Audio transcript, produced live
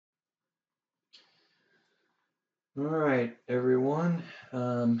All right, everyone.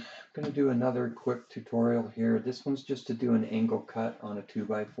 I'm going to do another quick tutorial here. This one's just to do an angle cut on a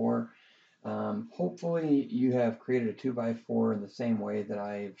 2x4. Hopefully you have created a 2x4 in the same way that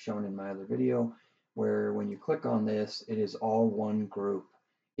I've shown in my other video, where when you click on this, it is all one group.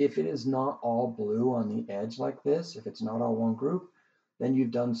 If it is not all blue on the edge like this, if it's not all one group, then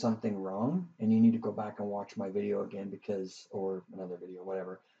you've done something wrong and you need to go back and watch my video again or another video,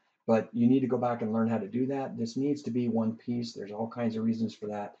 whatever, but you need to go back and learn how to do that. This needs to be one piece. There's all kinds of reasons for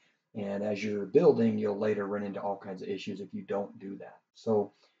that. And as you're building, you'll later run into all kinds of issues if you don't do that.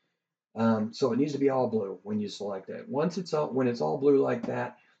 So it needs to be all blue when you select it. When it's all blue like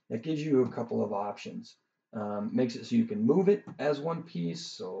that, that gives you a couple of options. Makes it so you can move it as one piece.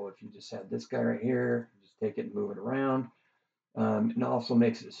 So if you just had this guy right here, just take it and move it around. And also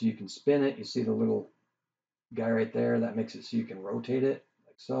makes it so you can spin it. You see the little guy right there? That makes it so you can rotate it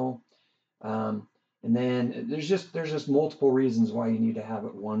like so. Um, and then there's just multiple reasons why you need to have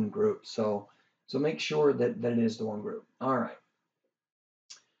it one group. So make sure that it is the one group. All right.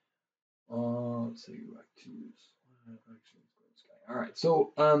 Let's see. All right.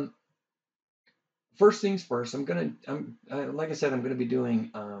 So first things first. Like I said, I'm gonna be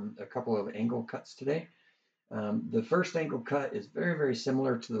doing a couple of angle cuts today. The first angle cut is very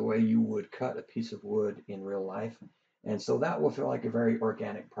similar to the way you would cut a piece of wood in real life, and so that will feel like a very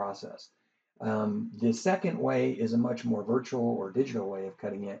organic process. The second way is a much more virtual or digital way of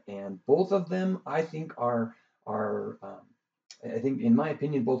cutting it, and both of them I think in my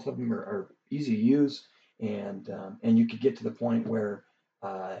opinion both of them are easy to use, and you could get to the point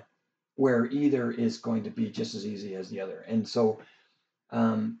uh, where either is going to be just as easy as the other, and so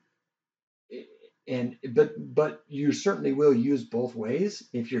um, but you certainly will use both ways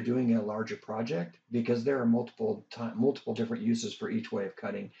if you're doing a larger project, because there are multiple different uses for each way of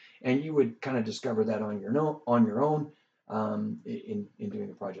cutting, and you would kind of discover that on your own in doing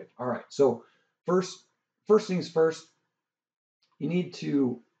the project. All right, so first first things first, you need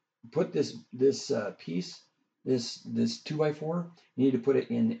to put this piece, this 2x4, you need to put it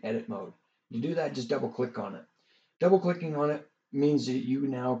in edit mode. To do that, just double click on it. Double clicking on it means that you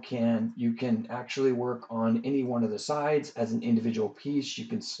can actually work on any one of the sides as an individual piece. You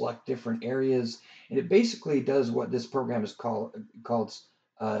can select different areas, and it basically does what this program is called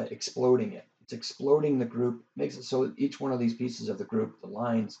exploding it. It's exploding the group, makes it so that each one of these pieces of the group, the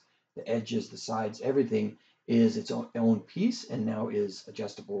lines, the edges, the sides, everything is its own piece and now is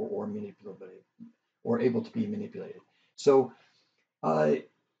adjustable or manipulable or able to be manipulated. So uh,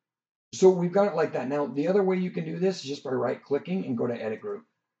 so we've got it like that. Now, the other way you can do this is just by right clicking and go to edit group.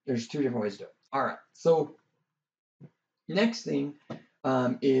 There's two different ways to do it. All right. So next thing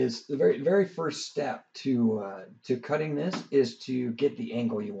is the very first step to cutting this is to get the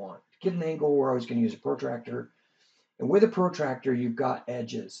angle you want. To get an angle, we're always going to use a protractor. And with a protractor, you've got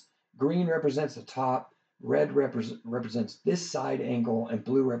edges. Green represents the top, red represents this side angle, and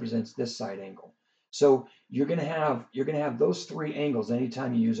blue represents this side angle. So you're gonna have those three angles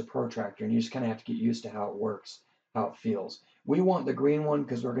anytime you use a protractor, and you just kind of have to get used to how it works, how it feels. We want the green one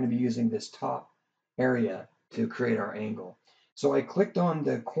because we're going to be using this top area to create our angle. So I clicked on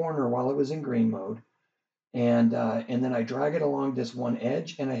the corner while it was in green mode, and then I drag it along this one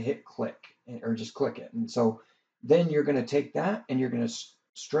edge and I hit click, or just click it. And so then you're going to take that and you're going to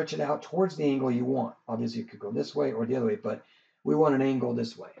stretch it out towards the angle you want. Obviously, you could go this way or the other way, but we want an angle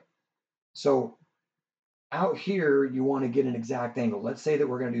this way. So out here, you want to get an exact angle. Let's say that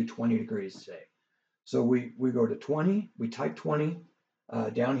we're going to do 20 degrees today. So we go to 20, we type 20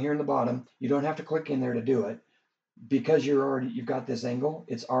 down here in the bottom. You don't have to click in there to do it, because you've got this angle.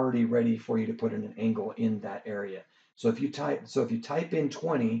 It's already ready for you to put in an angle in that area. So if you type in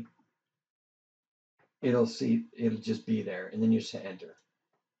 20, it'll just be there, and then you just hit enter.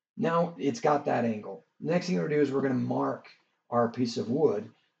 Now it's got that angle. The next thing we're gonna do is we're gonna mark our piece of wood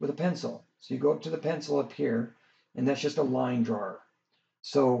with a pencil. So you go up to the pencil up here, and that's just a line drawer.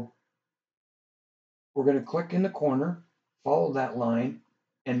 So we're gonna click in the corner, follow that line,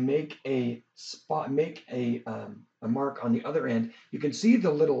 and make a mark on the other end. You can see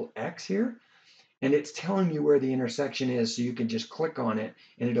the little X here, and it's telling you where the intersection is, so you can just click on it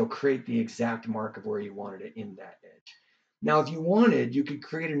and it'll create the exact mark of where you wanted it in that edge. Now, if you wanted, you could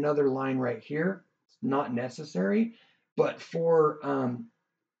create another line right here. It's not necessary, but for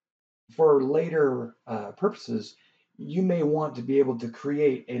later purposes, you may want to be able to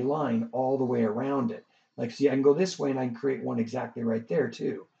create a line all the way around it. Like, see, I can go this way and I can create one exactly right there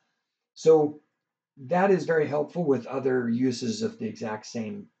too. So that is very helpful with other uses of the exact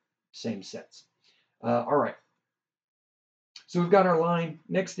same sets. All right. So we've got our line.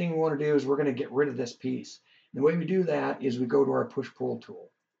 Next thing we want to do is we're going to get rid of this piece. The way we do that is we go to our push-pull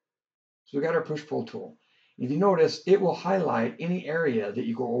tool. So we got our push-pull tool. If you notice, it will highlight any area that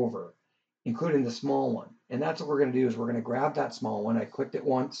you go over, including the small one. And that's what we're going to do is we're going to grab that small one. I clicked it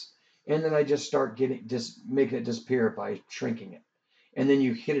once, and then I just start making it disappear by shrinking it. And then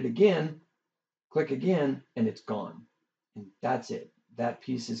you hit it again, click again, and it's gone. And that's it. That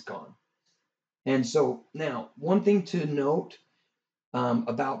piece is gone. And so now, one thing to note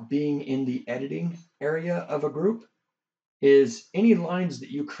about being in the editing area of a group is any lines that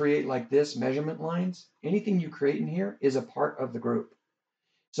you create like this, measurement lines, anything you create in here is a part of the group.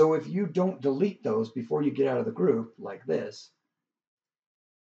 So if you don't delete those before you get out of the group like this,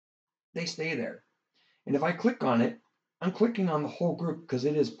 they stay there. And if I click on it, I'm clicking on the whole group because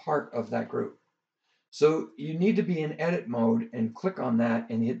it is part of that group. So you need to be in edit mode and click on that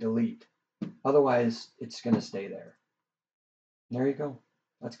and hit delete. Otherwise, it's going to stay there. There you go.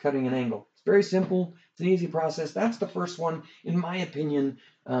 That's cutting an angle. It's very simple. It's an easy process. That's the first one, in my opinion.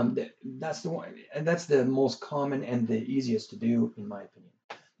 That's the one. That's the most common and the easiest to do, in my opinion.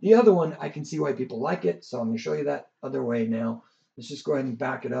 The other one, I can see why people like it, so I'm going to show you that other way now. Let's just go ahead and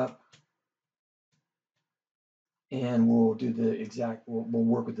back it up, and we'll do the exact. We'll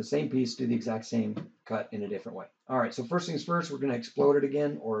work with the same piece, do the exact same cut in a different way. All right. So first things first, we're going to explode it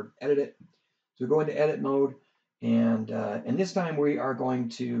again or edit it. So go into edit mode. And this time we are going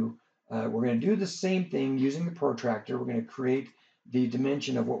to do the same thing using the protractor. We're going to create the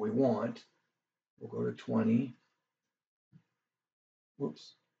dimension of what we want. We'll go to 20.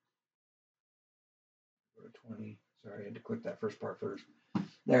 Whoops. Go to 20. Sorry, I had to click that first part first.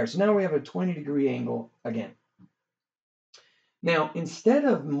 There. So now we have a 20-degree angle again. Now, instead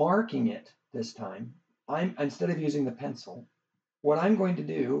of marking it this time, instead of using the pencil, what I'm going to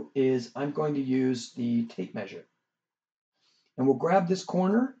do is I'm going to use the tape measure. And we'll grab this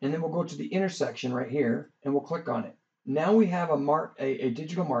corner and then we'll go to the intersection right here and we'll click on it. Now we have a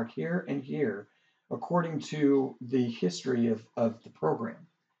digital mark here and here according to the history of the program,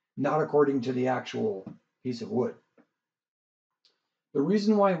 not according to the actual piece of wood. The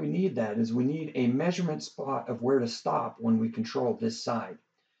reason why we need that is we need a measurement spot of where to stop when we control this side.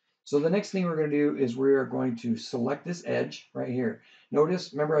 So the next thing we're going to do is we're going to select this edge right here.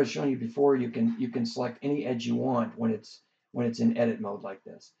 Notice, remember I was showing you before, you can select any edge you want when it's in edit mode like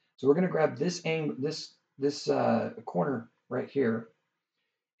this. So we're going to grab this angle, this corner right here,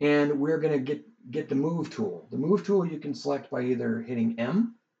 and we're going to get the move tool. The move tool you can select by either hitting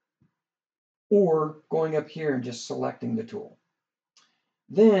M or going up here and just selecting the tool.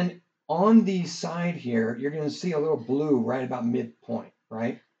 Then on the side here, you're going to see a little blue right about midpoint,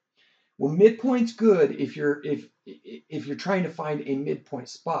 right? Well, midpoint's good if you're trying to find a midpoint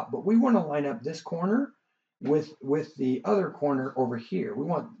spot, but we want to line up this corner with the other corner over here. We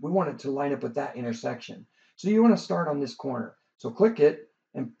want it to line up with that intersection. So you want to start on this corner. So click it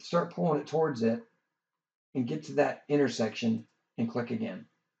and start pulling it towards it and get to that intersection and click again.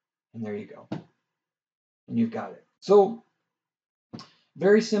 And there you go. And you've got it. So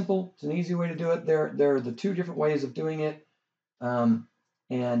very simple. It's an easy way to do it. There are the two different ways of doing it.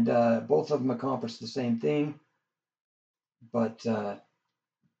 And both of them accomplish the same thing. But there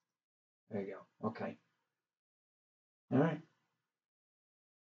you go. Okay. All right.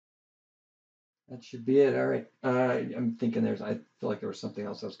 That should be it. All right. I'm thinking I feel like there was something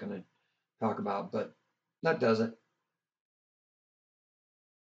else I was going to talk about, but that does it.